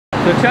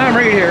So Tom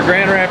Reed here,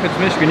 Grand Rapids,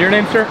 Michigan. Your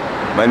name, sir?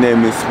 My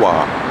name is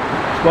Swab.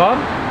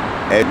 Swab?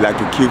 Like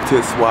a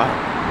Q-tip swab?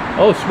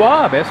 Oh,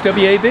 Swab,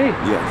 S-W-A-B.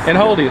 Yes. And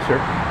how old are you, sir?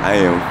 I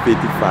am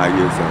 55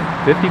 years old.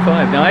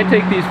 55. Now I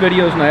take these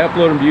videos and I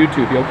upload them to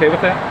YouTube. You okay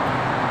with that?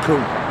 Cool.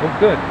 Oh,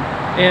 good.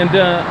 And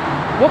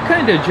what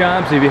kind of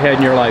jobs have you had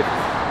in your life?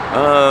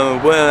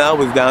 Well, I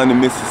was down in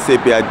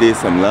Mississippi. I did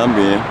some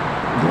lumbering,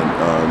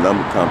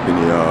 lumber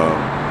company.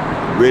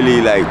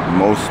 Really, like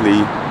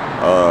mostly.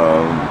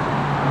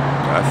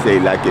 I say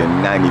like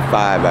in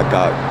 '95, I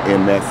got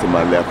MS in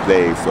my left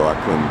leg, so I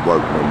couldn't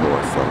work no more.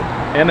 So.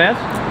 MS?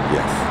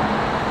 Yes.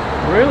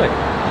 Really?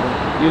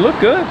 You look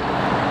good.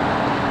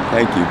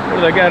 Thank you. Well,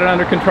 they got it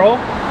under control?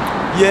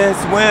 Yes,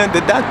 when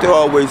the doctor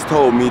always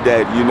told me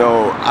that, you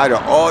know, out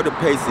of all the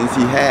patients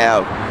he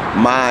have,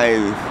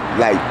 mine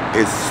like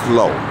is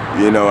slow.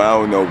 You know, I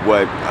don't know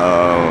what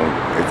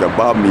it's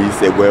about me. He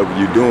said, whatever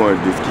you're doing,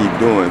 just keep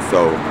doing.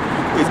 So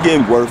it's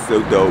getting worse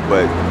though,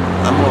 but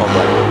I'm all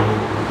right.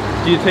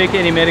 Do you take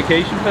any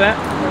medication for that?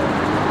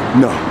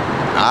 No,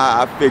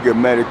 I figure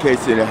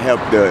medication to help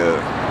the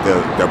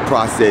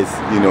process,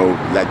 you know,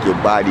 like your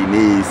body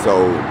needs.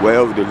 So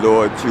whatever the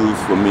Lord choose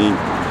for me,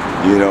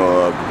 you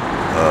know,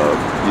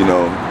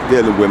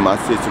 dealing with my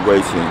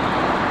situation,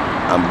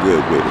 I'm good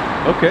with it.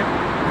 Okay.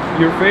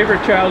 Your favorite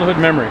childhood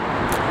memory?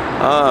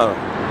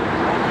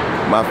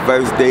 My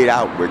first date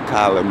out with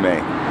Kyla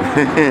May.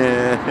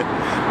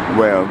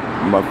 Well,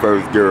 my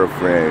first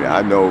girlfriend.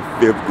 I know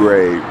 5th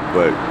grade,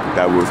 but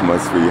that was my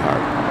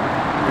sweetheart.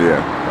 Yeah.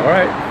 All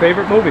right.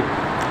 Favorite movie?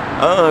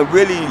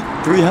 Really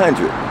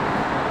 300.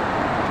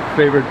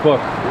 Favorite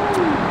book?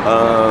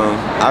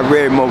 I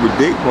read Moby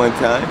Dick one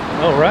time.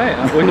 Oh, right.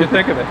 What did you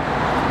think of it?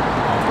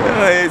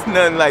 It's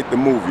nothing like the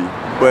movie,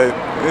 but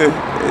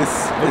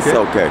it's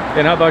okay.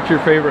 And how about your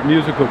favorite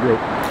musical group?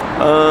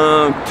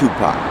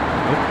 Tupac.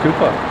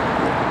 Tupac.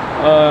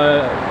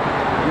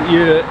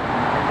 You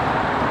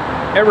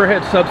ever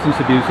had substance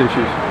abuse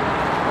issues?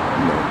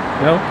 No.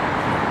 No?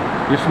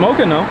 You're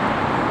smoking, though?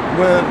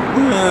 Well,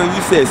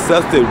 you said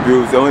substance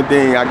abuse. The only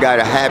thing I got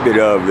a habit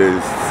of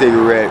is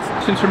cigarettes.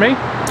 Questions for me?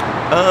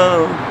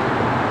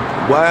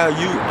 Why are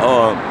you?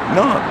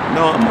 No,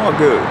 I'm all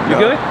good. You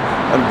good?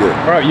 I'm good.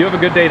 All right, you have a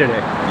good day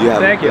today. You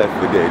have Thank a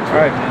blessed day. All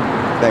right,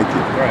 man. Thank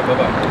you. All right,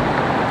 bye-bye.